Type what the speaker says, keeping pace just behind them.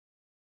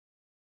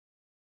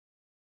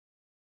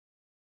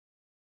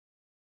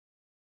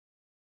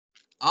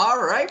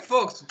All right,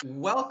 folks,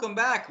 welcome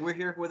back. We're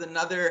here with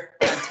another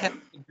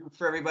fantastic group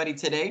for everybody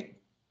today.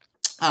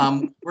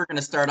 We're going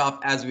to start off,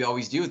 as we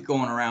always do, with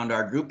going around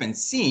our group and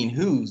seeing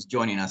who's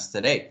joining us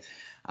today.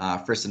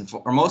 First and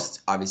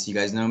foremost, obviously, you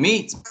guys know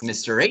me, it's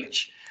Mr.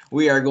 H.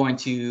 We are going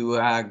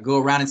to go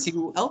around and see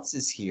who else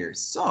is here.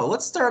 So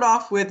let's start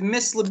off with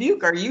Miss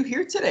LeBuke. Are you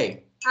here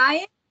today?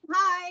 Hi.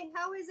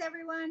 How is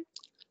everyone?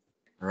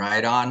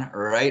 Right on,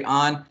 right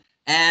on.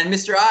 And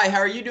Mr. I, how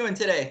are you doing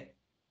today?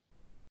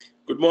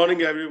 Good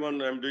morning,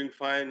 everyone. I'm doing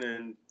fine,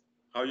 and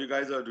how you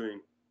guys are doing?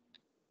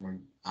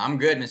 I'm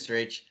good, Mr.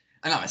 H.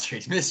 Not Mr.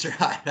 H, Mr.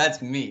 I.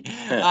 That's me.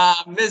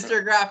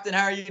 Mr. Grafton,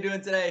 how are you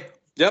doing today?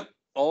 Yep,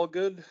 all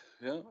good.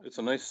 Yeah, it's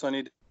a nice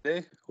sunny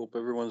day. Hope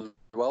everyone's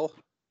well.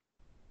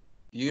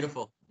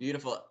 Beautiful,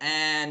 beautiful.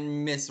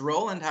 And Miss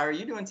Roland, how are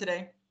you doing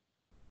today?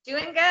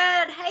 Doing good.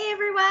 Hey,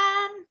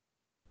 everyone.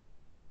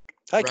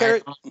 Hi,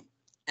 Carrie.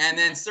 And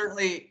then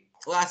certainly,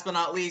 last but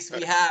not least,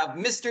 we have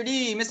Mr.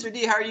 D. Mr.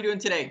 D, how are you doing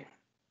today?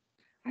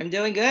 I'm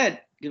doing good.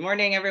 Good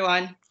morning,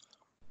 everyone.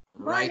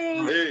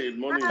 Morning. Hey, good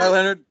morning. Hi,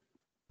 Leonard.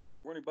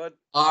 Morning, bud.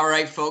 All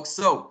right, folks.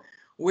 So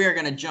we are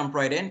going to jump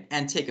right in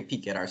and take a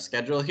peek at our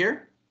schedule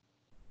here.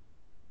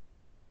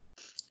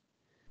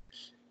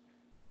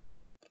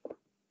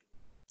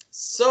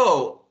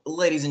 So,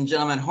 ladies and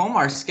gentlemen, home,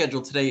 our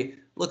schedule today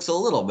looks a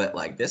little bit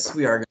like this.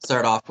 We are going to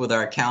start off with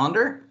our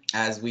calendar,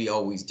 as we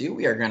always do.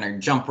 We are going to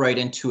jump right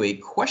into a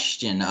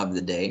question of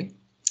the day.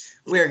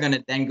 We are going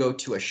to then go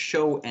to a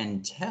show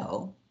and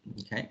tell.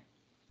 Okay.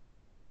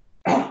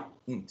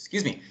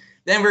 Excuse me.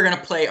 Then we're going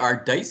to play our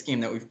dice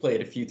game that we've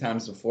played a few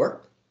times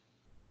before.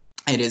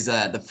 It is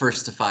the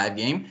 1st to 5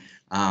 game.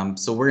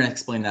 So we're going to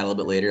explain that a little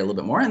bit later, a little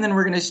bit more. And then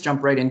we're going to just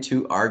jump right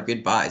into our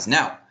goodbyes.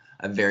 Now,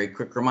 a very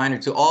quick reminder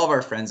to all of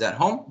our friends at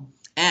home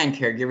and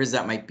caregivers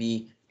that might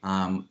be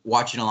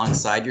watching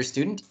alongside your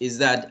student is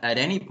that at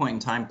any point in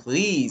time,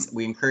 please,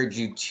 we encourage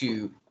you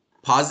to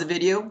pause the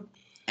video,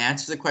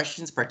 answer the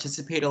questions,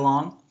 participate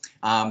along.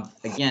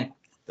 Again,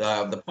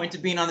 the point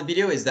of being on the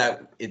video is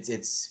that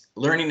it's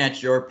learning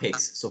at your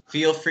pace. So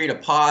feel free to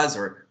pause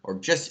or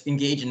just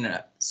engage in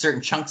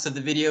certain chunks of the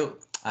video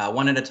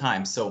one at a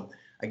time. So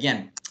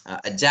again,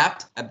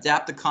 adapt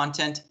the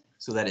content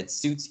so that it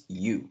suits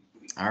you.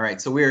 All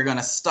right, so we are going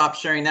to stop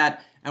sharing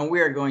that and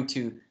we are going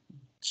to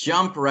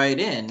jump right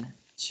in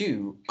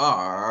to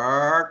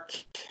our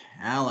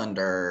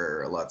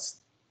calendar. Let's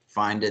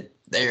find it.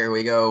 There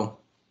we go.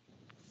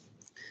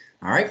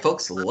 All right,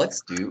 folks,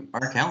 let's do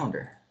our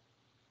calendar.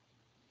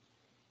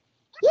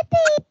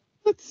 Yippee!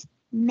 It's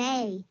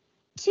May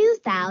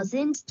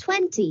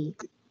 2020.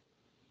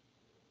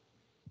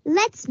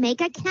 Let's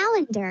make a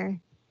calendar.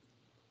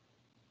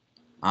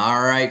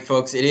 All right,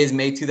 folks, it is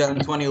May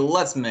 2020.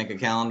 Let's make a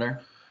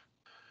calendar.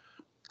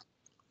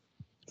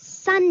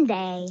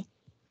 Sunday,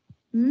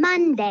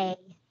 Monday,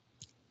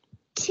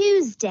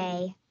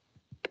 Tuesday,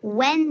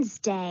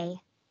 Wednesday,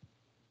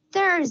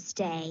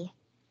 Thursday,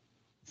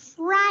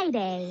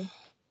 Friday,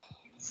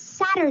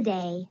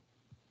 Saturday.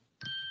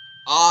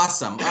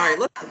 Awesome. All right,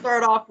 let's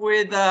start off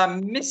with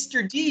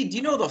Mr. D. Do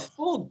you know the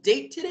full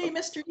date today,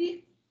 Mr.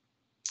 D?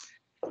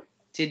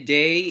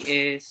 Today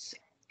is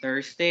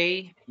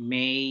Thursday,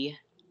 May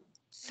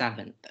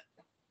 7th.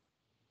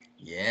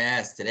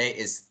 Yes, today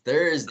is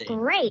Thursday.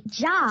 Great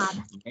job.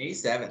 May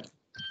 7th.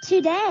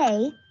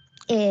 Today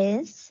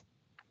is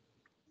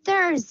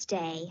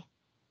Thursday,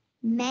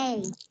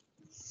 May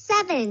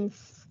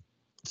 7th,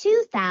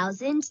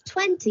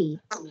 2020.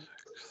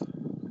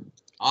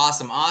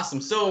 Awesome,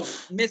 awesome. So,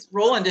 Miss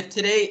Roland, if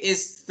today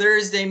is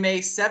Thursday,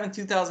 May 7th,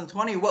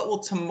 2020, what will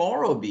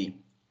tomorrow be?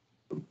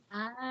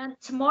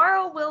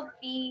 Tomorrow will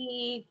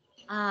be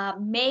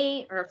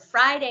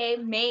Friday,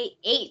 May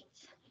 8th.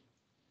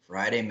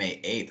 Friday,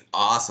 May 8th.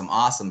 Awesome,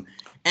 awesome.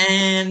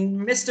 And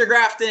Mr.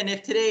 Grafton,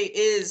 if today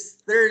is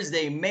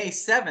Thursday, May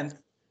 7th,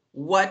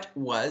 what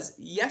was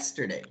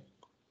yesterday?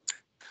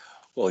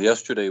 Well,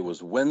 yesterday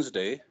was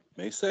Wednesday,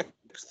 May 6th.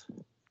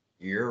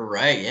 You're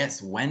right.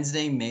 Yes,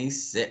 Wednesday, May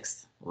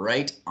 6th.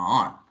 Right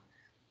on.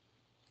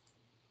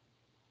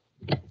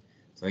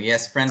 So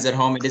yes, friends at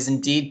home, it is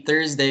indeed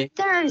Thursday.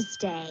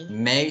 Thursday,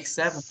 May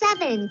 7th.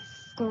 7th.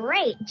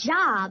 Great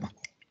job.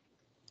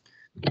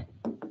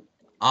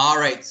 All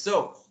right.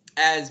 So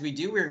as we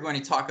do, we're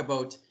going to talk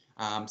about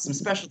some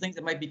special things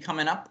that might be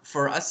coming up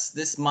for us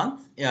this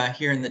month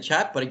here in the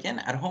chat. But again,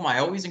 at home, I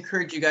always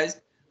encourage you guys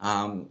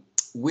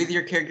with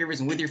your caregivers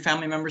and with your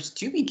family members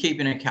to be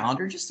keeping a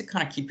calendar just to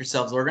kind of keep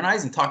yourselves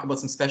organized and talk about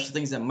some special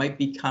things that might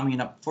be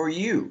coming up for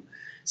you.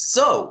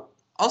 So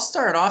I'll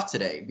start off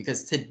today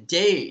because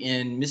today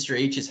in Mr.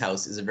 H's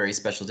house is a very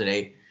special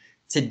day.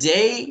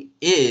 Today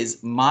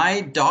is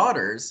my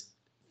daughter's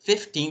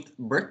 15th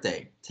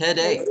birthday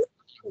today.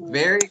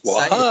 Very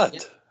excited.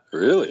 What?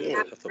 Really?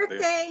 Happy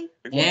birthday.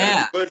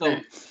 Yeah. So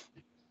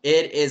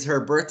it is her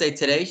birthday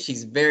today.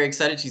 She's very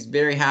excited. She's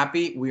very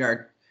happy. We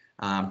are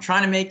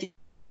trying to make it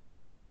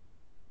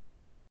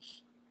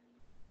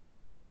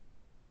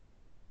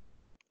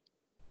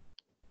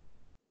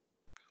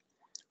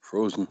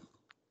Frozen.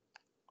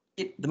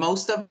 the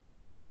most of.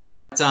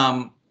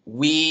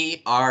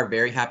 we are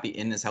very happy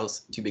in this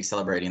house to be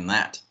celebrating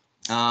that.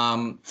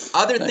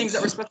 Other things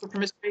that were special for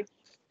Mr. H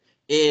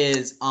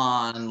is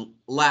on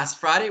last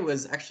Friday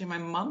was actually my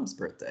mom's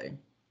birthday.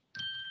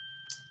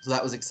 So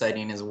that was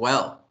exciting as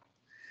well.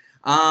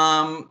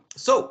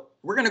 So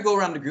we're going to go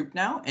around the group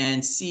now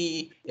and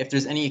see if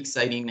there's any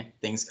exciting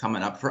things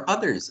coming up for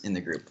others in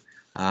the group.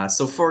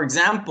 So for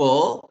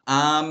example,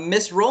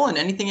 Miss Rowland,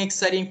 anything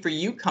exciting for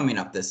you coming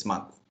up this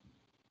month?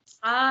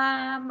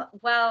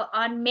 Well,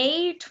 on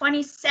May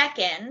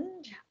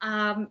 22nd,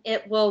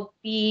 it will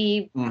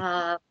be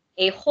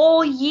a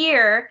whole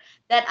year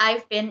that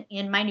I've been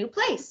in my new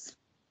place.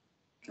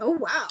 Oh,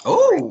 wow.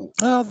 Oh,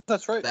 Oh,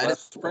 that's right. That Last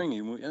is cool.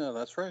 spring, yeah,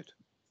 that's right.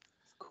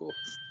 Cool.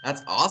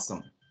 that's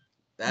awesome.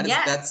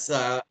 Yes.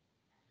 That's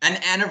an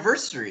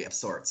anniversary of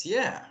sorts.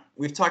 Yeah,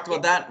 we've talked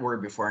about that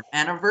word before.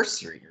 An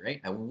anniversary,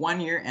 right? A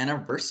 1-year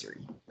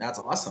anniversary. That's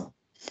awesome.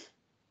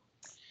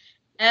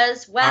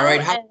 As well All right.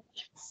 as,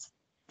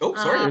 Oh,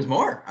 sorry. There's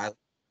more.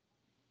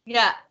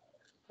 yeah.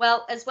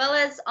 Well, as well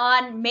as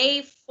on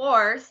May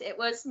 4th, it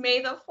was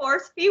May the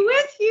 4th be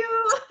with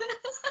you.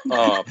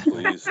 Oh,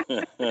 please.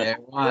 There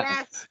one.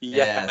 Yes. You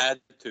Yes.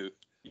 had to.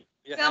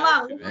 You Come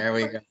had on. to. There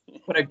we go.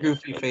 Put a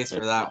goofy face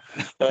for that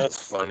one. That's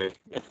funny.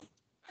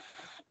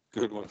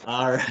 Good one.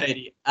 All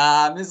righty.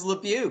 Ms.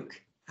 LeBuke,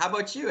 how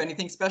about you?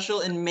 Anything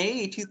special in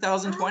May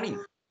 2020?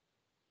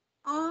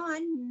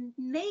 On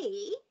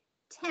May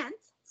 10th,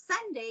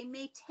 Sunday,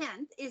 May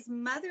 10th, is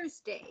Mother's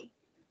Day.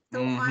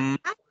 So on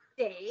that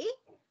day,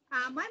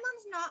 my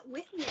mom's not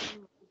with me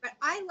anymore, but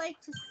I like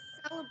to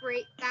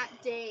celebrate that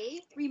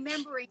day,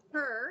 remembering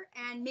her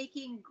and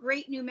making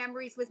great new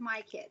memories with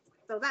my kids.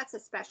 So that's a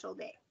special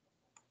day.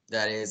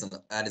 That is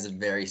a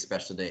very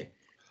special day.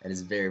 That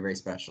is very, very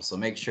special. So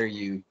make sure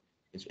you,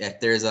 if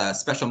there's a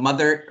special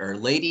mother or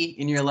lady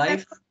in your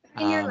life,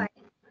 In your life.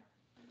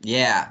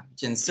 yeah,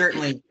 and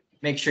certainly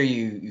make sure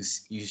you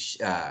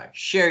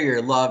share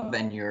your love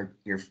and your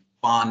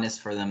fondness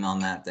for them on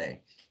that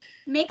day.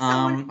 Make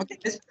someone. Okay.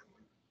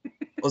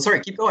 Oh,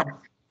 sorry. Keep going.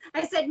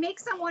 I said, make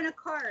someone a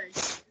card.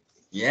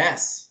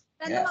 Yes.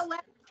 Send Yes. them a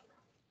letter.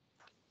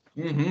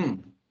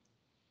 Mm-hmm.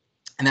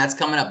 And that's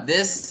coming up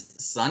this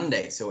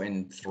Sunday, so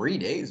in 3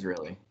 days,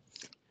 really.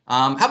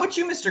 How about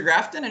you, Mr.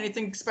 Grafton?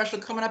 Anything special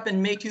coming up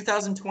in May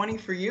 2020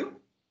 for you?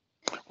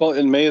 Well,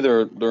 in May,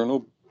 there are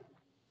no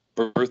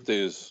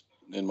birthdays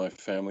in my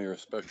family or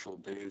special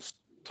days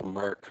to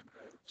mark.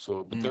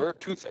 So, but there are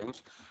two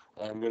things.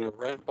 I'm going to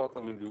ramp up.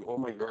 I'm going to do all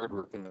my yard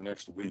work in the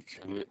next week,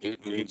 and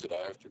it needs it.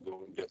 I have to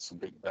go and get some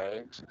big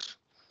bags,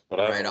 but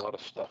I have a lot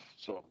of stuff.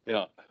 So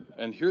yeah,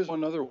 and here's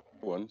another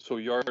one. So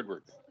yard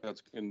work.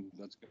 That's going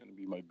to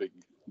be my big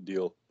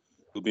deal.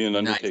 It'll be an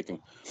undertaking.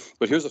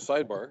 But here's a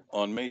sidebar.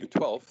 On May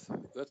 12th,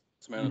 that's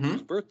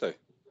Manitou's birthday,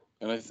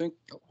 and I think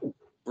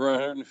we're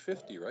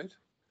 150, right?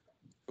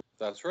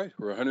 That's right.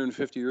 We're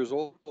 150 years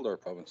old, our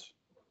province.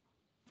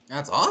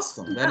 That's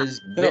awesome. That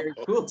is very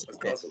cool.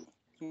 That's awesome.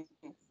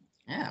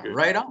 Yeah, Good.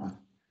 right on.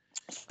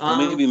 Well,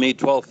 maybe May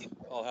 12th,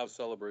 I'll have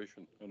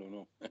celebration. I don't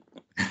know.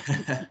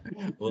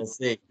 We'll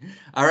see.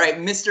 All right,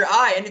 Mr.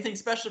 I, anything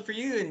special for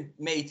you in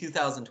May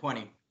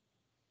 2020?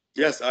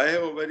 Yes, I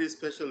have a very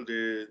special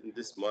day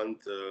this month.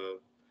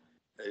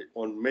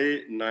 On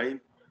May 9th,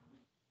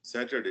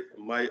 Saturday,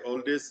 my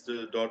oldest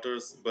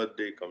daughter's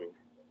birthday coming.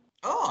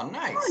 Oh,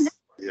 nice. Oh, nice.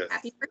 Yes.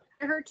 Happy birthday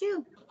to her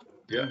too.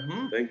 Yeah.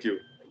 Thank you.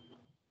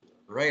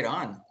 Right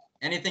on.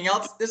 Anything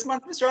else this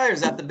month, Mr. I, or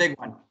is that the big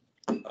one?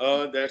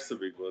 That's the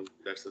big one.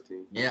 That's the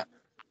thing. Yeah.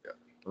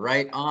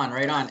 Right on,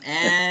 right on.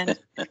 And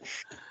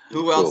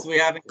who else do we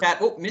have in chat?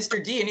 Oh,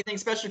 Mr. D, anything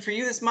special for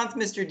you this month,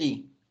 Mr.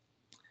 D?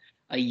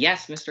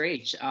 Yes, Mr.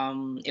 H.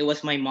 It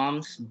was my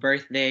mom's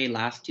birthday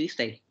last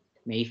Tuesday,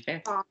 May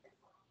 5th.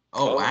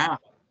 Oh, wow.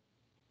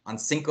 On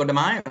Cinco de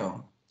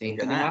Mayo.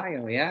 Cinco de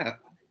Mayo, yeah.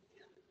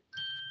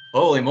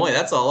 Holy moly,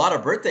 that's a lot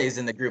of birthdays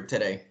in the group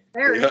today.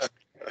 Very. Yeah.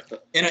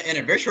 In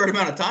a very short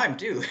amount of time,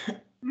 too.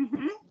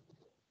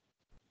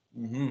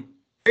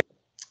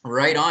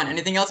 Right on.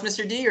 Anything else,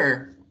 Mr. D,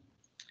 or?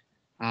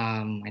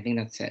 I think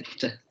that's it.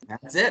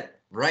 That's it.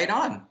 Right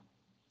on.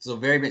 So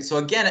very big. So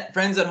again,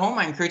 friends at home,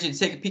 I encourage you to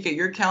take a peek at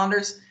your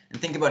calendars and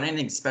think about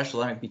anything special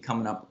that might be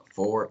coming up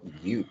for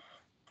you.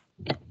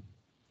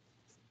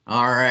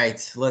 All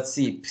right, let's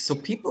see. So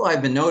people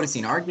I've been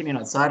noticing are getting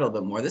outside a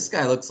little bit more. This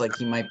guy looks like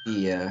he might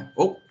be,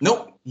 oh,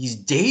 nope, he's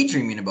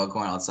daydreaming about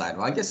going outside.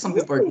 Well, I guess some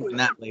people are doing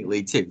that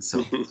lately too.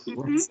 So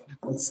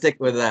let's stick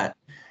with that.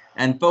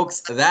 And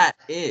folks, that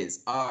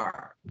is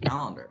our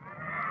calendar.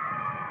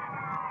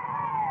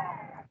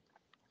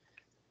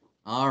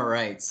 All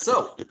right,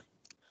 so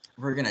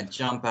we're gonna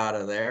jump out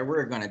of there.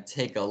 We're gonna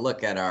take a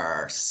look at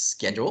our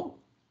schedule.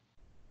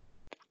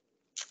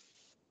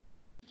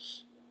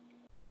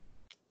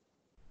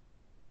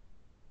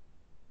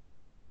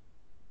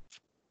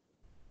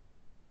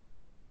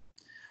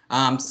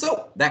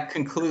 So that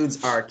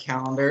concludes our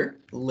calendar,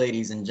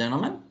 ladies and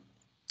gentlemen.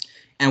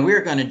 And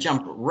we're going to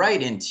jump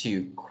right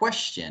into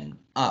question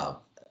of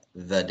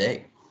the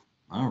day.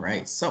 All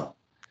right, so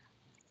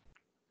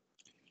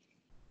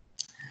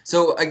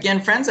So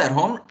again, friends at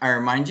home, I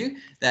remind you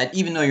that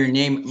even though your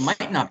name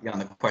might not be on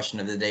the question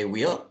of the day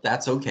wheel,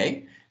 that's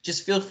okay.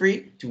 Just feel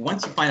free to,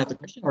 once you find out the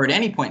question, or at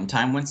any point in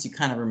time, once you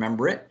kind of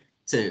remember it,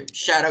 to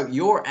shout out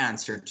your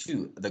answer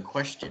to the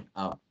question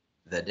of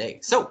the day.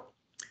 So,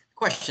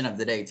 question of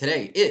the day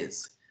today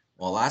is,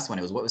 well, last one,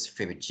 it was what was your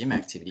favorite gym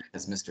activity?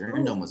 Because Mr.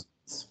 Erndom was,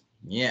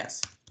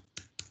 yes.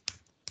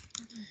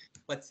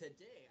 But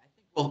today, I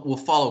think we'll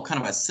follow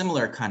kind of a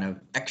similar kind of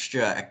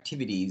extra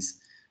activities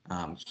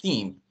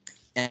theme.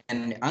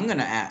 And I'm going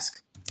to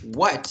ask,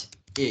 what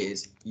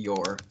is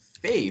your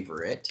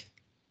favorite,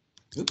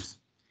 instrument?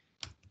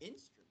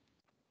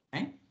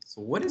 Okay,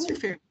 so what is your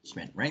favorite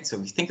instrument, right? So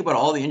if you think about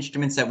all the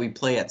instruments that we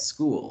play at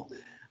school,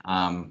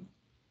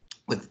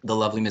 with the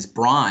lovely Miss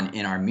Braun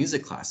in our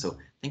music class. So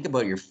think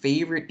about your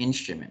favorite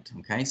instrument,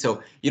 okay?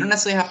 So you don't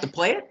necessarily have to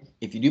play it.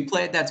 If you do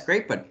play it, that's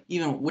great, but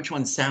even which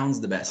one sounds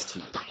the best to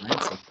you,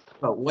 right? So,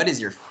 but what is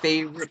your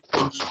favorite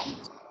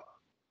instrument?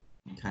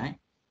 Okay,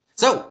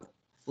 so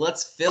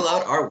let's fill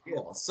out our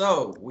wheel.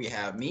 So we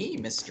have me,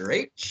 Mr.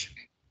 H.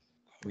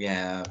 We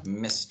have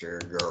Mr.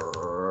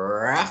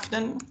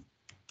 Grafton.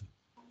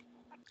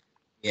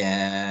 We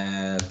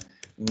have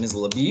Ms.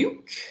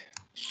 LeBuke.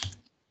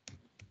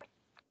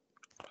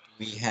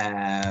 We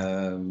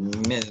have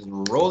Ms.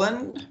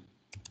 Roland.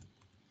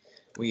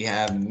 We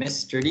have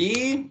Mr.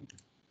 D.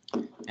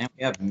 And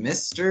we have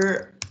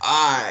Mr.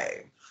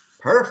 I.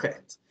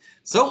 Perfect.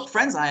 So,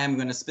 friends, I am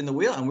going to spin the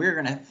wheel, and we're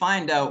going to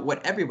find out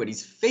what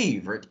everybody's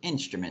favorite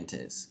instrument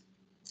is.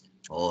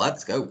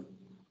 Let's go.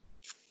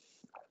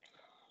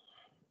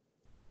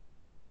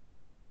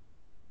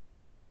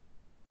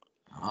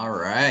 All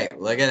right,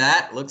 look at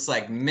that. Looks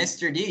like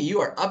Mr. D,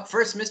 you are up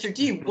first. Mr.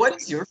 D, what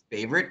is your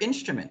favorite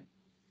instrument?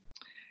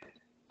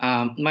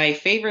 My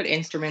favorite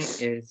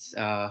instrument is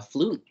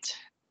flute.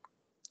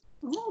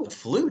 Oh,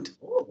 flute.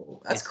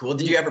 Oh, that's cool.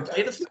 Did you ever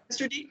play the flute,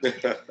 Mr. D?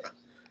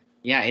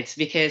 Yeah, it's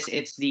because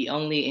it's the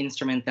only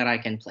instrument that I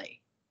can play.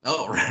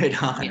 Oh,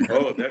 right on. Yeah.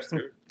 Oh, that's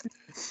good.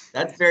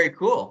 That's very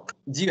cool.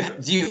 Do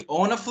you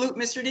own a flute,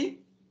 Mr. D?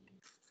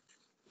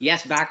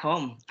 Yes, back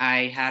home,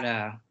 I had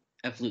a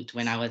flute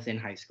when I was in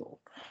high school.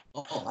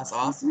 Oh, that's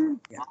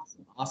awesome. Yeah,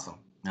 awesome.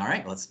 All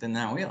right, let's spin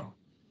that wheel.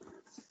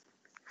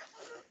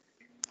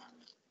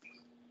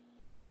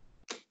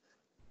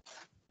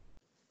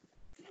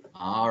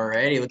 All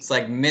righty, looks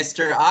like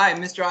Mr. I.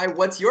 Mr. I,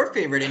 what's your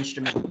favorite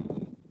instrument?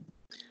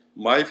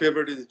 My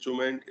favorite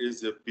instrument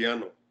is a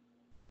piano.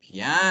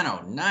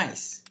 Piano,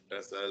 nice.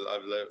 Yes, I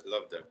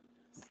love that.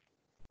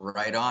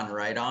 Right on,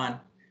 right on.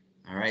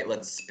 All right,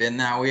 let's spin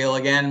that wheel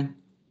again.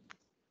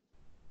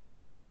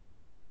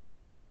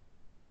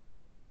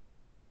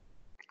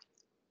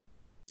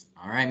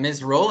 All right,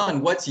 Ms.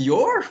 Roland, what's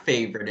your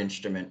favorite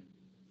instrument?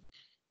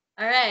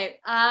 All right.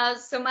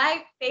 So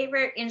my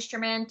favorite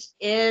instrument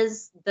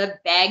is the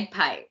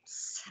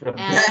bagpipes. The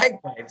And-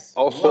 bagpipes.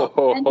 And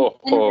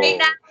right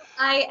now,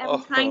 I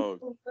am trying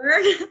to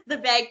learn the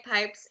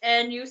bagpipes,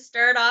 and you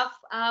start off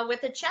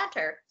with a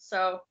chatter.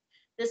 So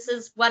this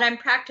is what I'm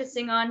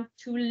practicing on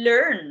to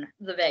learn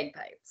the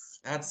bagpipes.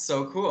 That's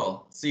so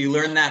cool. So you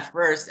learn that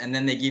first, and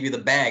then they give you the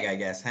bag, I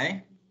guess,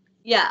 hey?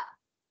 Yeah,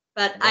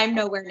 but I'm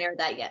nowhere near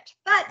that yet.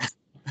 But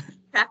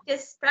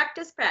practice,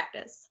 practice,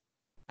 practice.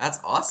 That's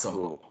awesome.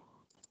 Cool.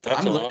 That's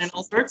I'm learning awesome.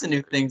 all sorts of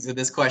new things with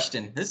this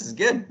question. This is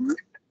good.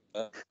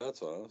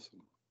 That's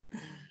awesome.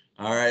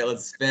 All right,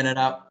 let's spin it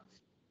up.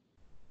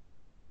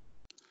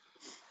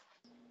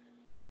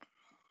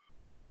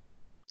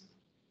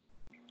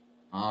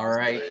 All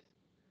right.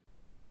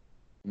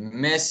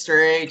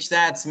 Mr. H,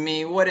 that's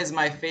me. What is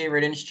my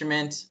favorite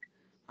instrument?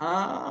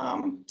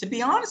 To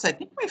be honest, I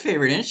think my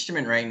favorite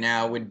instrument right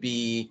now would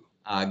be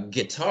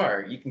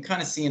guitar. You can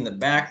kind of see in the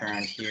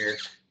background here,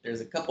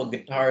 there's a couple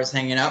guitars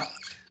hanging up.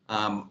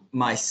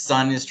 My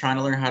son is trying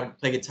to learn how to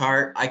play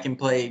guitar. I can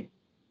play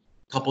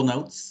a couple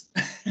notes,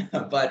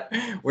 but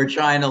we're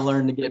trying to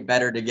learn to get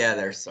better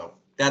together. So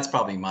that's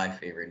probably my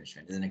favorite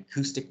instrument, is an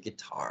acoustic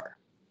guitar.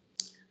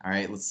 All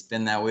right, let's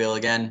spin that wheel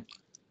again.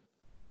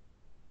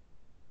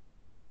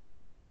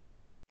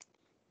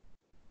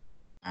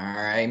 All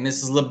right,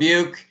 Mrs.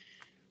 LeBuke,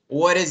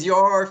 what is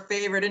your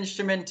favorite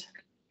instrument?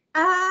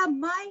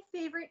 My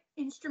favorite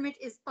instrument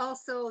is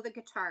also the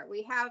guitar.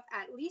 We have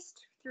at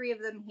least 3 of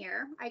them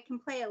here. I can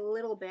play a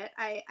little bit.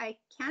 I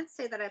can't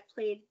say that I've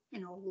played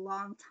in a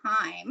long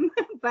time,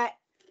 but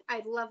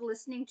I love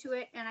listening to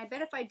it. And I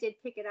bet if I did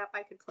pick it up,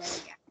 I could play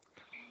it again.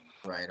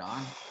 Right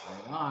on,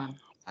 right on.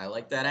 I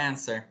like that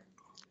answer.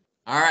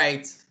 All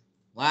right,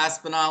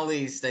 last but not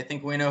least, I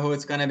think we know who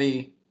it's going to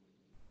be.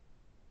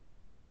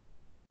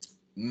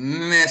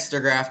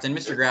 Mr. Grafton.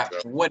 Mr.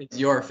 Grafton, what is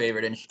your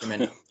favorite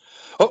instrument?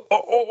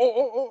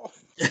 Oh.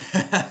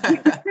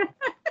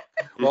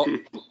 Well,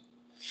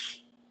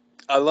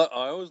 I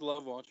always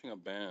love watching a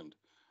band,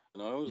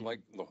 and I always like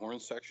the horn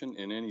section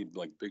in any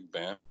like big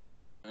band.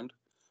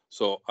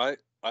 So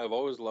I've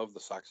always loved the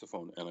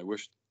saxophone, and I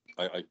wish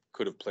I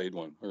could have played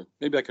one, or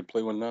maybe I could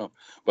play one now.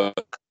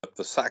 But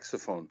the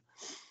saxophone,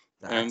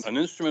 and an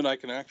instrument I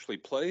can actually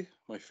play,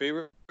 my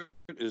favorite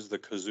is the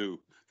kazoo.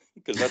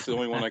 because that's the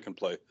only one I can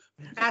play.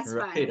 That's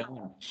Right fine.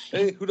 on.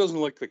 Hey, who doesn't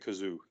like the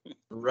kazoo?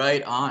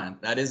 Right on.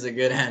 That is a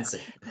good answer.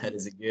 That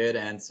is a good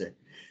answer.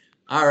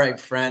 All right,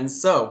 friends.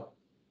 So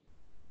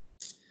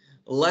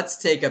let's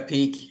take a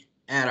peek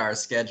at our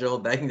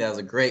schedule. I think that was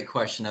a great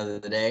question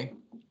of the day.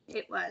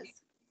 It was.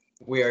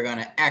 We are going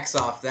to X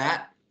off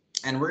that,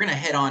 and we're going to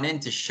head on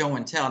into show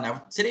and tell.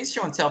 Now, today's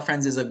show and tell,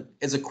 friends, is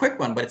a quick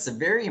one, but it's a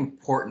very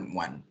important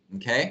one.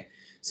 Okay.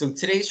 So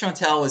today's show and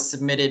tell was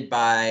submitted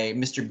by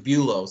Mr.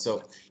 Bulow.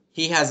 So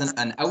he has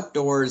an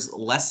outdoors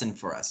lesson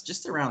for us,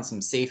 just around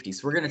some safety.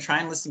 So we're going to try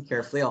and listen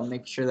carefully. I'll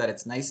make sure that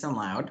it's nice and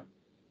loud.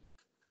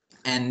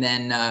 And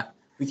then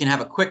we can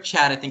have a quick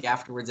chat, I think,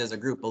 afterwards as a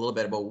group, a little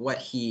bit about what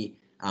he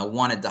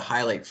wanted to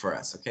highlight for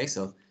us. Okay,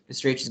 so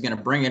Mr. H is going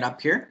to bring it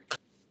up here.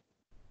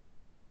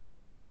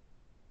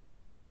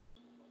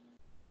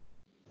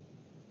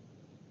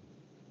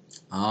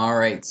 All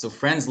right, so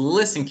friends,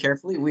 listen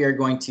carefully. We are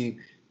going to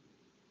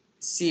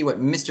see what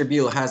Mr.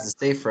 Buell has to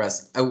say for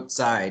us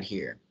outside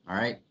here. All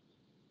right.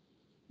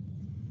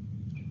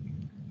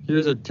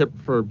 Here's a tip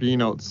for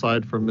being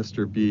outside from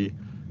Mr. B.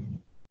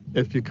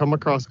 If you come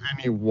across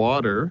any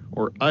water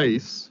or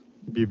ice,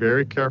 be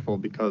very careful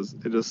because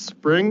it is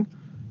spring,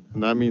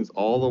 and that means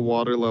all the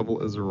water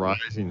level is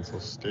rising. So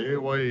stay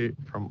away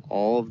from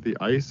all of the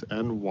ice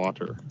and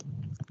water.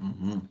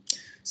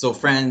 So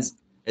friends,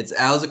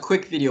 that was a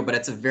quick video, but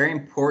it's a very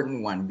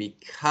important one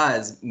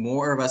because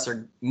more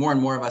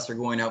and more of us are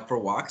going out for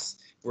walks.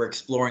 We're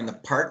exploring the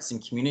parks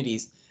and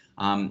communities,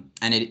 and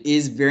it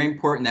is very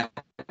important that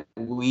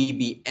we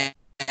be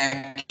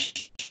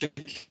extra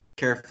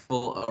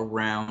careful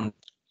around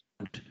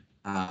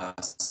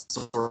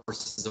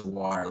sources of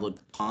water, like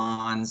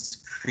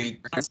ponds,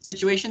 creek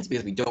situations,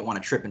 because we don't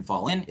want to trip and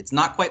fall in. It's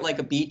not quite like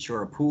a beach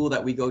or a pool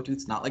that we go to.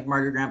 It's not like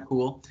Margaret Grant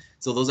Pool.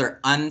 So those are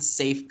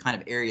unsafe kind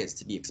of areas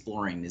to be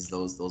exploring, is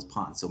those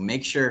ponds. So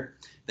make sure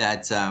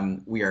that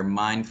we are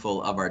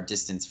mindful of our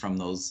distance from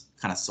those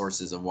kind of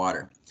sources of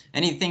water.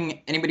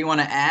 Anybody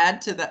want to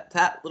add to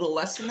that little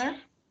lesson there?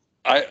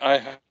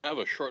 I have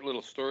a short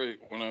little story.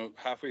 When I was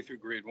halfway through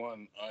grade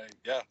 1,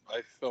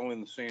 I fell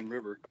in the Seine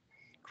River,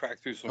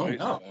 cracked through some ice,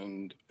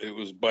 and it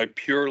was by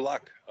pure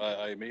luck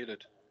I made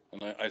it.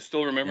 And I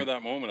still remember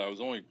that moment. I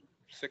was only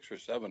 6 or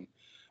 7,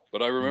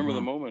 but I remember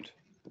the moment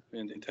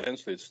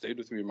intensely. It stayed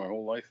with me my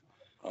whole life.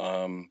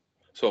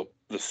 So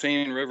the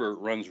Seine River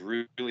runs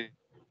really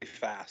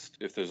fast.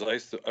 If there's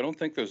ice, I don't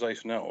think there's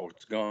ice now.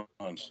 It's gone.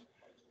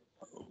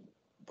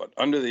 But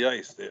under the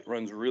ice, it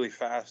runs really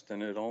fast,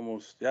 and it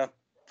almost,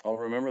 I'll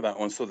remember that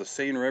one. So the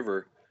Seine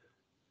River,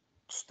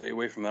 stay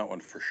away from that one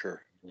for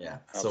sure. Yeah,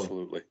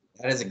 absolutely.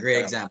 So that is a great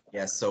example.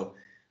 Yes. So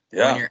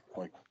when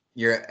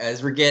you're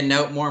as we're getting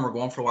out more and we're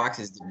going for walks,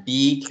 is to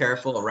be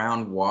careful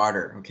around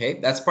water. Okay,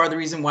 that's part of the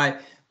reason why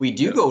we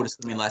do go to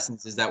swimming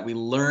lessons, is that we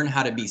learn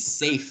how to be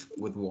safe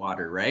with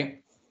water,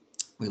 right?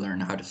 We learn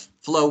how to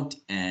float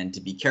and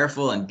to be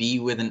careful and be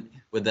with an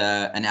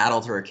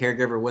adult or a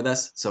caregiver with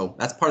us. So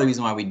that's part of the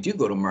reason why we do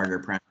go to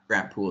Margaret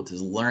Grant Pool, to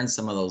learn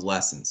some of those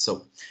lessons.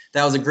 So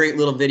that was a great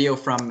little video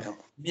from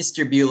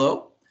Mr.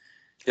 Bulow.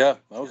 Yeah,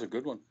 that was a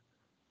good one.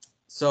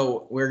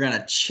 So we're going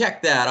to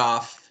check that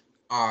off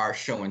our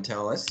show and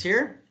tell list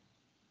here.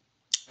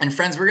 And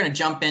friends, we're going to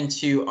jump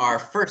into our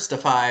first to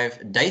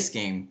 5 dice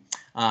game.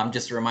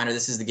 Just a reminder,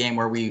 this is the game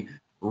where we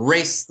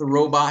race the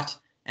robot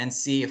and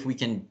see if we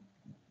can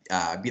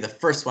be the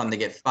first one to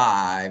get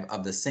 5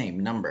 of the same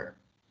number.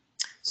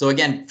 So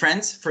again,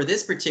 friends, for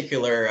this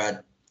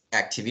particular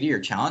activity or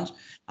challenge,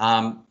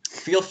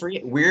 feel free.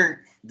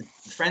 The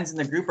friends in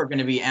the group are going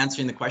to be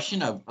answering the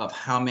question of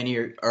how many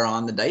are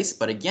on the dice.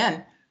 But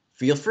again,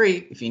 feel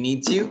free, if you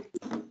need to,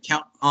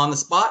 count on the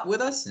spot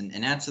with us and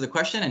answer the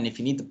question. And if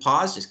you need to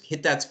pause, just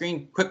hit that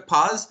screen, quick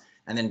pause,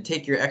 and then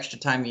take your extra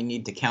time you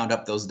need to count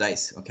up those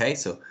dice. Okay,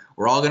 so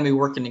we're all going to be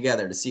working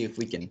together to see if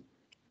we can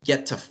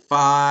get to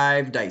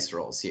 5 dice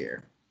rolls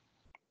here.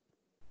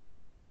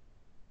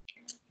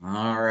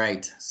 All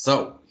right,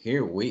 so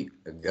here we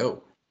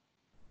go.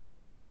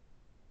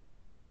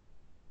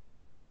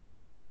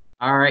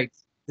 All right,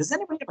 does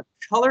anybody have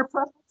a color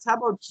preference? How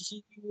about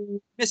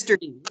you, Mr.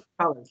 D? What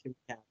color should we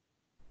have?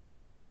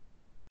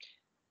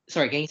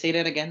 Sorry, can you say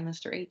that again,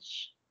 Mr.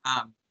 H?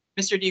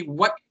 Mr. D,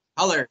 what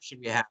color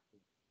should we have?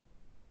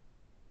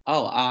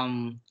 Oh,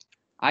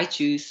 I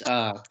choose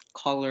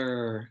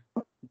color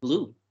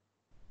blue.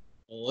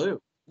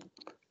 Blue.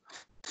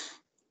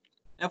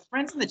 Now,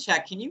 friends in the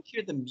chat, can you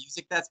hear the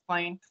music that's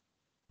playing?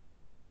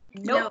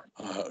 Nope.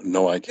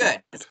 No, I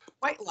can't. Good. It's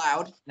quite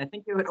loud, and I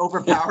think it would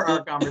overpower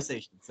our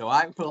conversation. So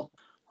I will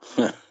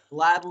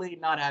gladly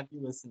not have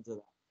you listen to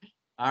that.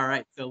 All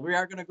right, so we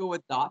are going to go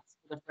with dots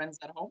for the friends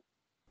at home.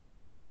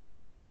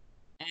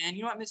 And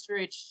you know what, Mr.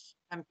 H,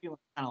 I'm feeling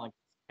kind of like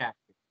this cat.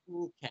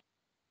 Cool cat.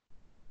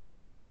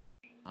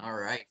 All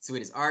right, so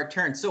it is our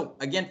turn. So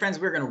again, friends,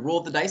 we're going to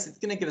roll the dice. It's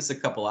going to give us a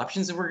couple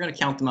options, and we're going to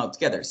count them out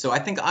together. So I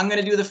think I'm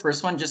going to do the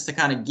first one just to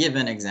kind of give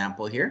an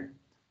example here.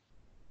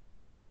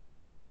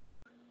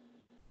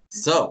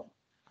 So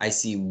I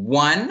see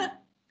 1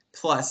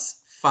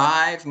 plus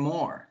 5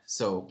 more.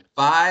 So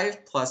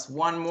 5 plus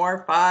 1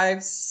 more,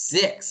 5,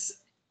 6.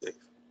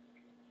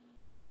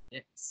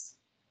 6.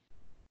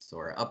 So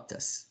we're up to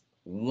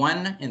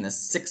 1 in the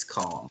 6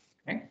 column.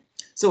 Okay.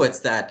 So it's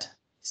that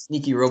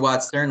sneaky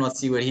robot's turn. Let's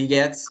see what he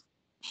gets.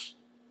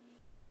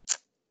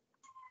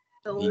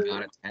 He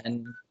got a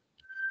 10.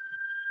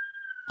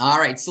 All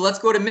right, so let's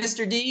go to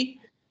Mr. D.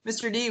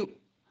 Mr. D,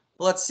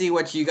 let's see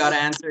what you got to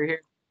answer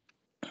here.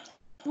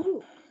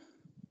 Ooh.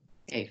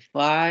 Okay,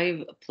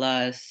 5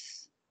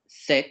 plus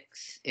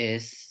 6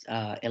 is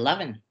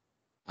 11.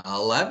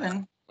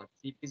 11. Let's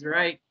see if he's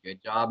right.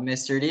 Good job,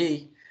 Mr.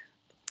 D.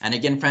 And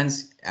again,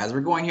 friends, as we're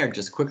going here,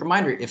 just a quick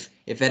reminder, if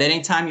at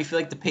any time you feel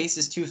like the pace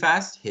is too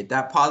fast, hit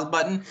that pause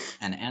button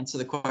and answer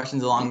the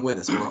questions along with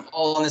us. We're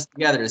all in this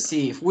together to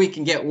see if we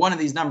can get one of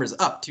these numbers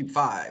up to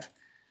 5.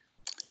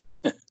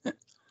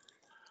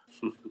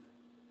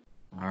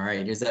 All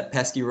right, here's that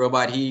pesky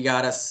robot. He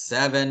got a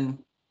 7.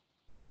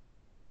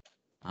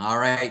 All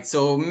right,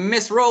 so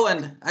Miss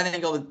Roland, I think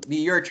it'll be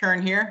your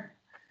turn here.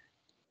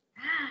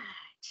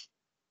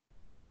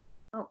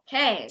 Right.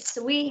 Okay,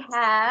 so we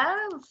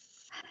have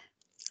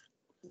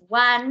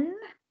 1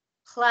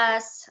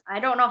 plus, I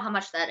don't know how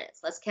much that is.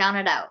 Let's count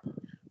it out.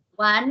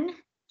 1,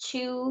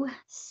 2,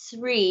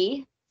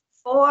 3,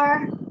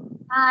 4,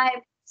 5,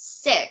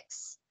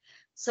 6.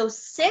 So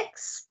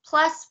 6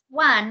 plus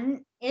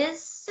 1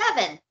 is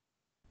 7.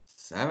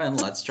 7.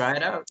 Let's try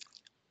it out.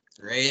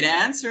 Great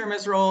answer,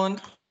 Miss Roland.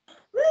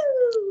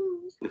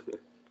 Woo!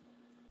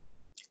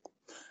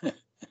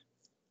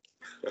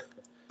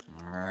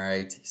 All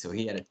right, so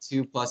he had a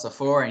 2 plus a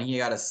 4, and he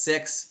got a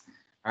 6.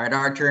 All right,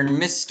 our turn.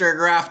 Mr.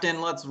 Grafton,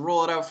 let's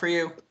roll it out for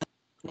you.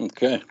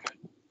 Okay.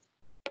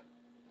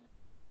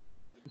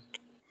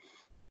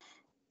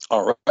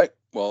 All right.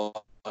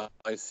 Well,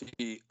 I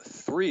see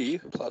 3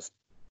 plus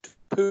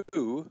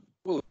 2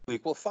 will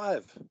equal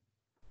 5.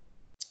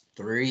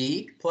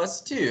 3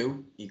 plus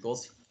 2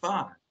 equals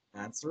 5.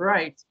 That's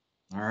right.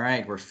 All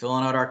right, we're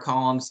filling out our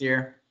columns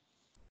here.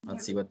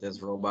 Let's see what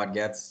this robot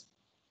gets.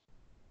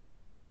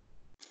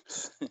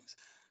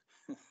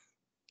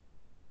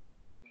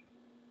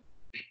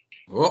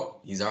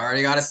 Oh, he's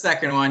already got a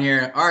second one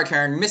here. Our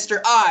turn.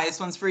 Mr. I, this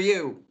one's for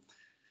you.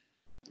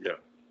 Yeah.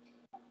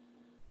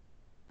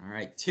 All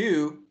right,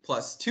 2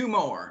 plus 2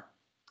 more.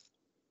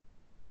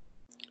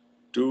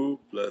 2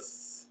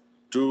 plus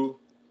 2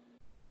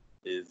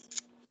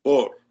 is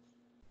 4.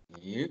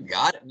 You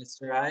got it,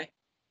 Mr. I.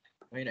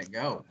 Way to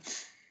go.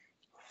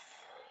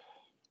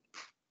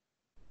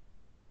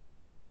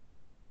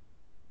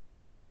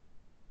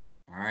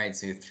 All right,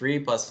 so 3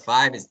 plus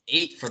 5 is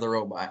 8 for the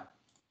robot.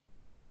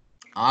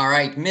 All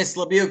right, Miss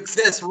LeBuke,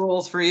 this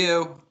rolls for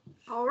you.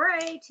 All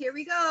right, here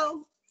we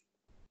go.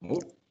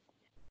 Oh.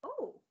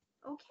 Oh,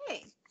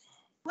 okay.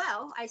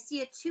 Well, I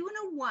see a 2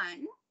 and a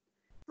 1.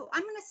 So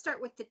I'm going to start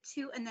with the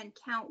 2 and then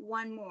count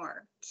 1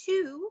 more.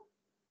 2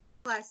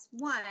 plus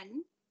 1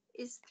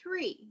 is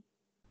 3.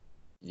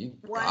 You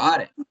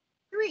got it.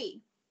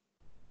 3.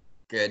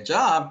 Good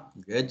job.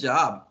 Good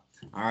job.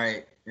 All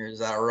right, here's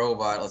that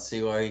robot. Let's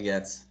see what he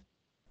gets.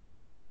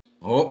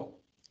 Oh,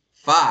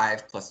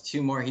 5 plus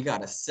 2 more. He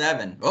got a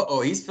 7.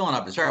 Uh-oh, he's filling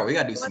up the chart. We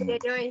got to do some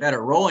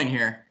better rolling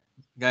here.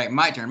 Okay,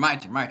 my turn.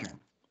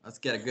 Let's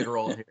get a good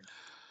roll here.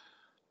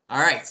 All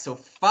right, so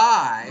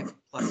 5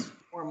 plus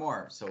 4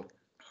 more. So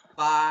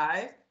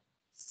 5,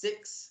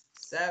 6,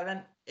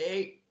 7,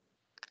 8,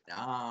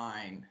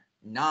 9.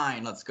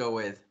 9, let's go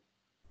with.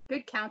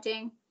 Good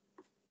counting.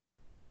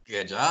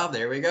 Good job.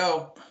 There we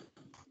go.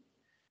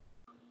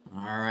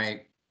 All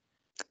right.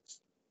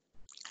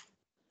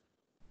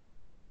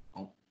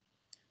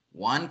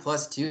 1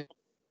 plus 2.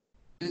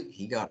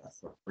 He got a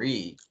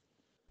 3.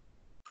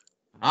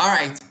 All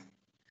right.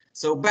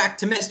 So back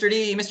to Mr.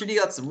 D. Mr. D,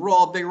 let's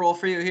roll a big roll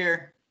for you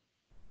here.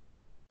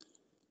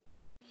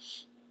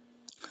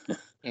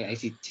 Okay, I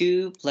see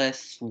 2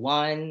 plus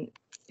 1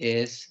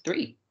 is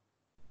 3.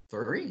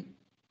 3.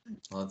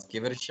 Let's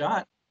give it a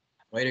shot.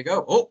 Way to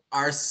go. Oh,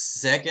 our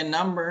second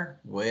number.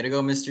 Way to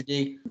go, Mr.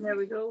 D. There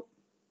we go.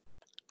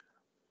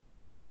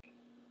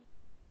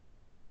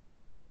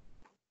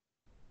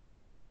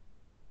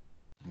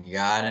 You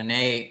got an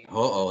 8.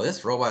 Uh-oh,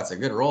 this robot's a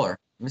good roller.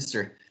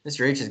 Mr.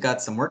 H has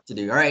got some work to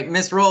do. All right,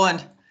 Miss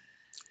Roland.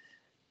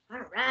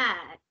 All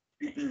right.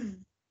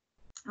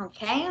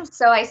 Okay,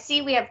 so I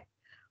see we have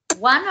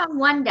 1 on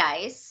 1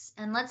 dice,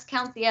 and let's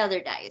count the other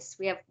dice.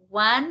 We have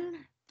 1,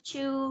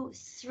 2,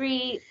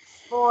 3,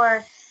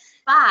 4,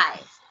 5.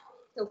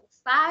 So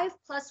 5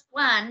 plus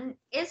 1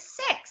 is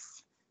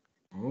 6.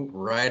 Oh,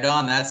 right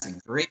on. That's a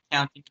great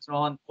counting, Miss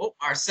Roland. Oh,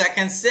 our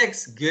second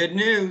 6. Good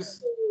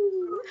news.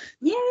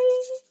 Yay!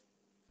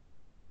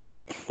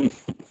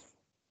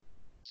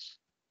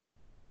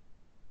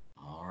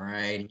 All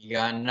right, you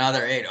got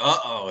another 8.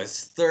 Uh-oh,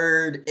 his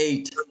third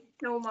 8.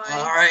 Oh my.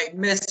 All right,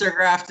 Mr.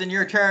 Grafton,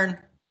 your turn.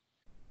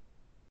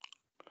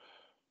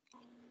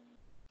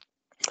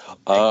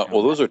 Well,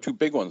 those are 2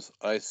 big ones.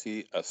 I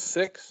see a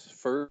 6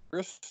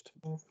 first,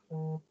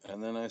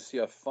 and then I see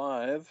a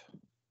 5.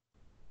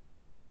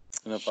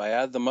 And if I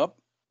add them up,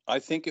 I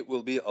think it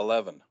will be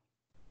 11.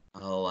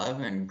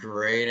 11.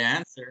 Great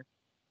answer.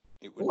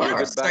 It would be a Our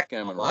good second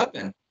backgammon roll.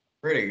 11.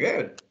 Pretty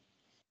good.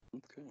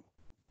 Okay.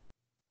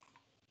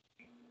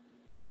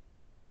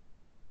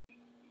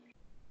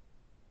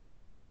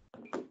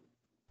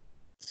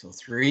 So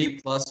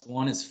 3 plus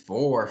 1 is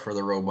 4 for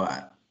the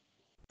robot.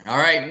 All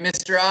right,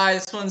 Mr. I,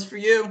 this one's for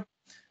you.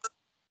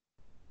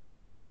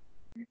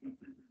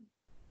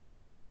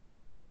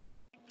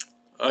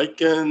 I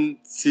can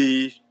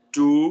see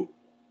 2,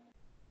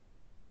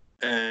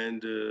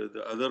 and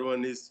the other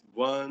one is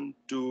 1,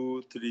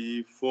 2,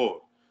 3,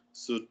 4.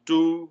 So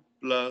 2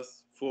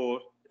 plus 4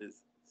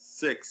 is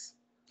 6.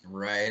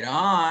 Right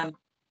on.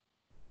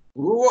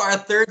 Ooh, our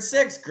third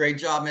 6. Great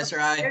job, Mr.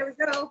 I. There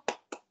we go.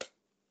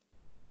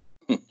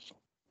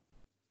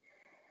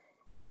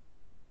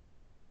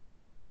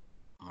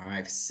 All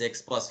right,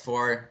 6 plus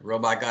 4.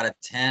 Robot got a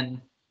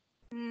 10.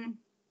 Mm.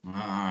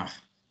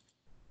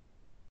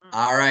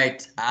 All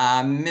right,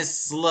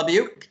 Miss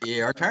LaBuke,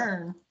 your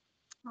turn.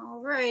 All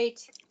right.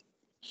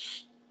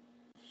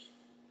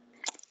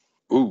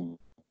 Ooh.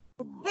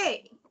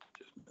 Okay.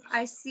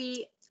 I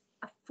see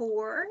a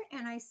 4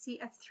 and I see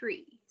a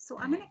 3. So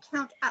I'm going to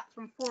count up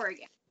from 4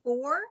 again.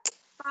 4,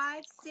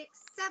 5, 6,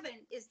 7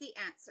 is the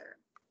answer.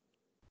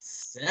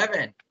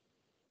 7.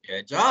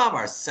 Good job.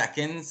 Our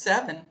second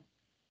 7.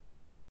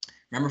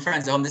 Remember,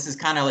 friends, this is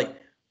kind of like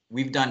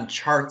we've done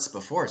charts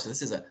before. So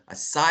this is a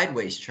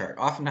sideways chart.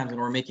 Oftentimes when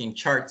we're making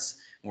charts,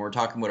 when we're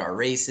talking about our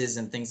races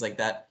and things like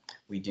that,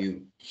 we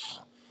do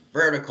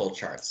vertical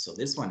charts. So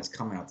this one is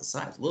coming out the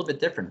side. It's a little bit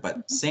different,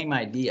 but same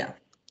idea.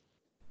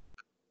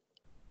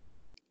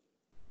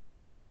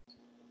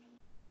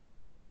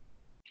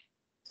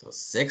 So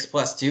 6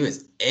 plus 2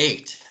 is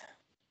 8.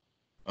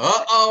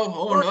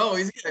 Oh no,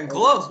 he's getting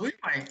close. We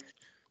might.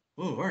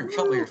 Ooh, we're in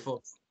trouble here,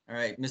 folks. All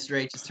right, Mr.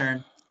 H's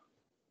turn.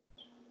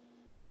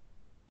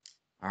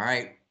 All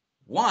right,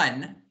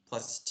 1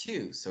 plus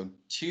 2. So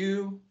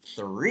 2,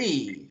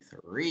 3,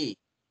 3.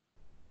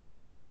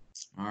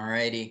 All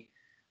righty.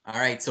 All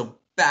right, so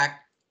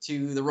back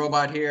to the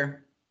robot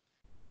here.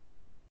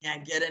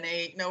 Can't get an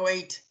 8. No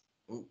 8.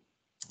 Ooh,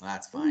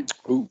 that's fine.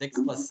 Ooh.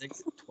 6 plus 6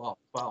 is 12.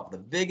 12. The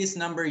biggest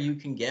number you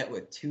can get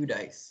with 2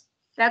 dice.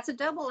 That's a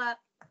double up.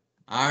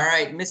 All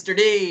right, Mr.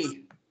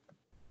 D.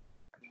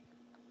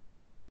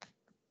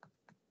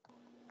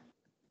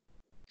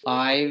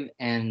 5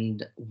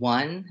 and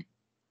 1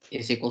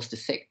 is equals to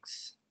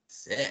 6.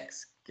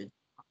 6. Good.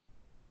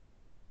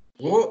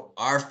 Whoa,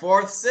 our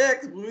fourth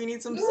 6. We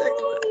need some 6.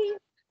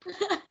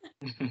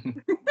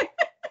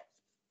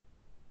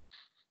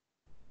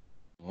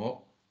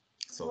 Oh,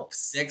 so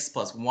 6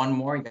 plus 1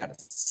 more, you got a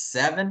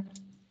 7.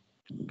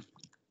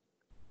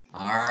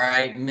 All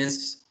right,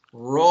 Miss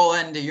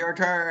Roland, your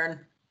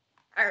turn.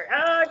 All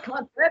right, come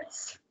on,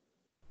 Fritz.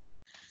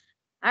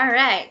 All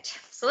right,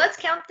 so let's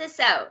count this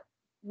out.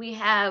 We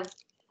have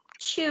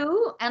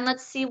 2, and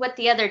let's see what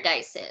the other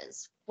dice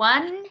is.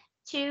 1,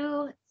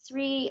 2,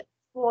 3,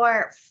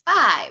 4,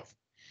 5.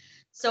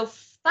 So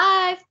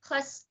 5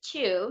 plus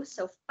 2,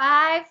 so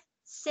 5,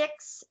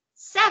 6,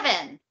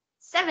 7.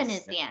 7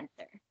 is the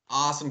answer.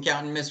 Awesome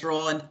counting, Miss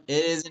Roland.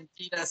 It is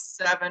indeed a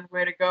 7.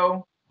 Way to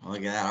go. Oh, look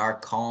at that. Our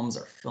columns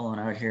are filling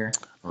out here.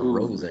 Or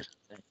rows, I should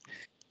say.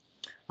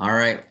 All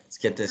right, let's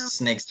get this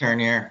snake's turn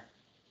here.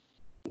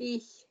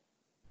 Eesh.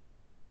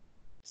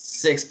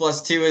 6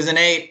 plus 2 is an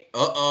 8.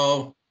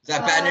 Uh-oh. Is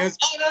that bad news?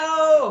 Oh,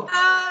 no!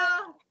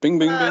 Oh, Bing,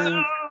 bing,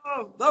 bing.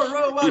 Oh, the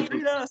robot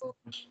beat us.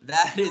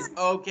 That is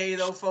okay,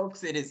 though,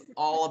 folks. It is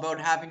all about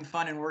having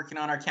fun and working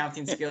on our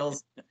counting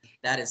skills.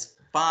 That is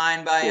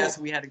fine by us.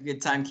 We had a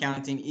good time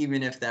counting,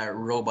 even if that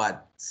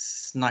robot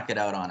snuck it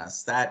out on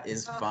us. That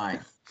is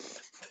fine.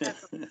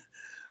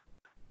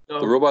 So,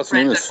 The robot's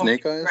name friends is at home, Snake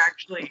if you're Eyes?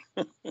 actually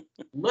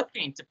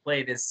looking to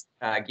play this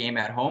game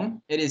at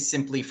home, it is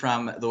simply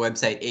from the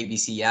website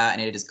ABC, yeah,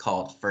 and it is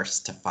called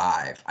First to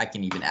 5. I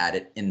can even add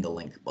it in the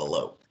link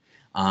below.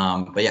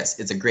 But yes,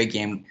 it's a great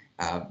game,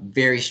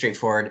 very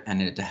straightforward,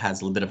 and it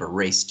has a little bit of a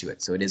race to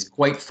it. So it is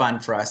quite fun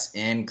for us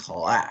in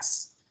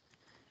class.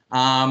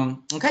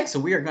 Okay, so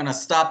we are going to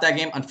stop that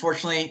game.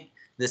 Unfortunately,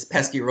 this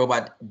pesky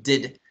robot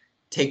did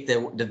take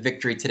the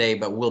victory today,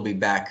 but we'll be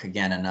back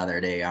again another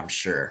day, I'm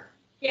sure.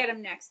 get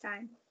him next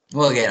time.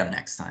 We'll get him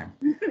next time.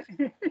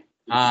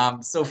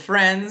 So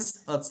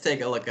friends, let's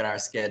take a look at our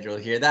schedule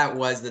here. That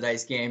was the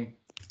dice game,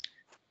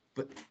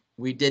 but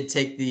we did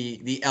take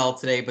the L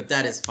today, but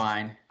that is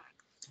fine.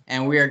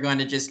 And we are going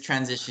to just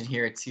transition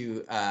here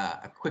to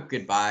a quick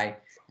goodbye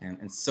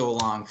and so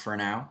long for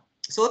now.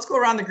 So let's go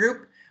around the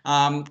group,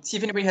 see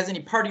if anybody has any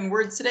parting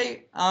words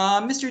today.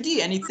 Mr.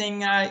 D,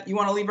 anything you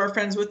want to leave our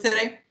friends with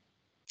today?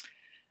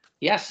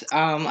 Yes,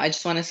 I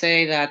just want to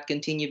say that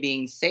continue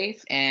being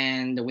safe,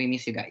 and we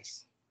miss you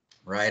guys.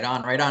 Right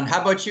on, right on.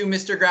 How about you,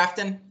 Mr.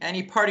 Grafton?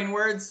 Any parting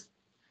words?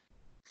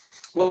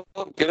 Well,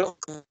 get up,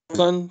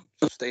 son.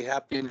 Stay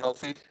happy and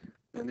healthy.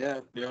 And yeah,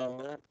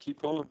 beyond that,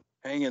 keep going.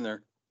 Hang in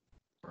there.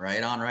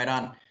 Right on, right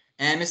on.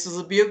 And Mrs.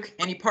 LeBuke,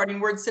 any parting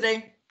words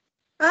today?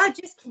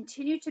 Just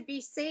continue to be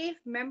safe.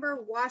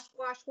 Remember, wash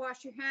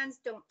your hands.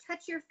 Don't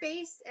touch your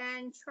face,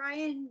 and try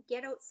and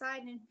get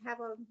outside and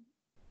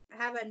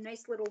have a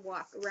nice little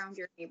walk around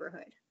your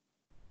neighborhood.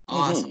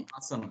 Awesome,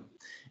 awesome.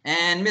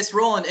 And Miss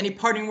Rowland, any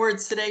parting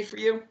words today for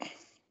you?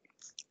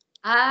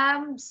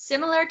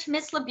 Similar to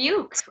Miss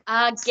LeBuke,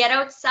 get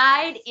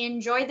outside,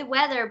 enjoy the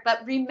weather,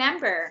 but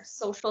remember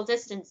social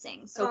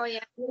distancing. So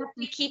yeah, we have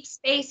to keep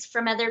space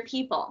from other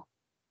people.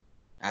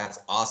 That's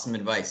awesome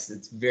advice.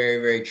 It's very,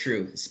 very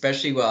true,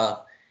 especially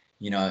while,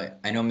 you know,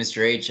 I know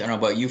Mr. H, I don't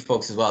know about you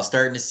folks as well,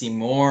 starting to see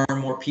more and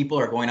more people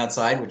are going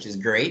outside, which is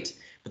great,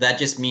 but that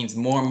just means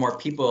more and more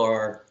people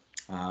are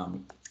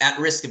at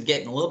risk of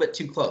getting a little bit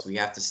too close. We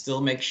have to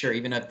still make sure,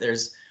 even if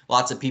there's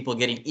lots of people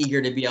getting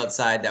eager to be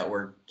outside, that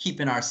we're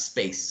keeping our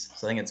space.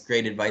 So I think it's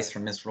great advice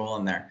from Miss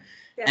Rowland there.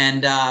 Yeah.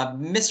 And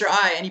Mr.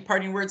 I, any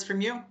parting words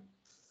from you?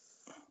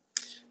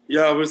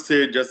 Yeah, I would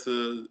say just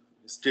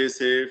stay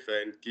safe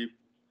and keep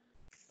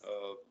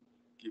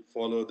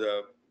follow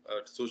the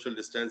social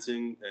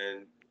distancing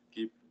and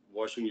keep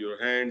washing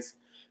your hands,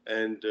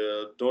 and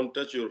don't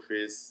touch your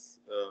face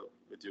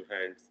with your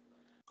hands,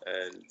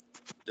 and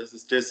just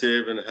stay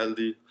safe and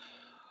healthy.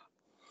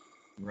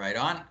 Right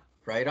on,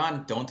 right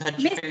on. Don't touch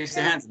your face with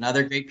your hands.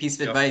 Another great piece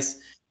of advice.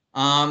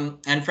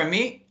 And from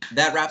me,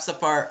 that wraps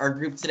up our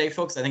group today,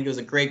 folks. I think it was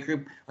a great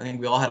group. I think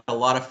we all had a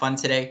lot of fun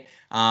today.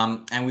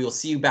 And we will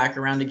see you back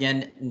around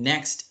again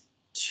next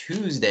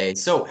Tuesday.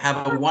 So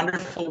have a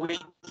wonderful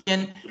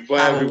weekend.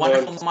 Have a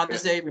wonderful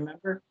Mother's Day.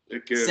 Remember,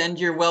 send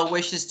your well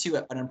wishes to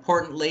an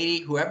important lady,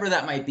 whoever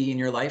that might be in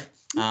your life.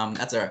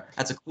 That's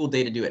a cool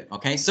day to do it.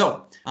 Okay,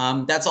 so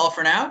that's all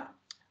for now.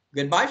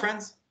 Goodbye,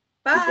 friends.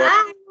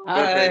 Bye.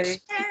 Bye.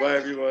 Bye,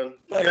 everyone.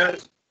 Bye,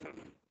 guys.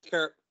 Take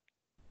care.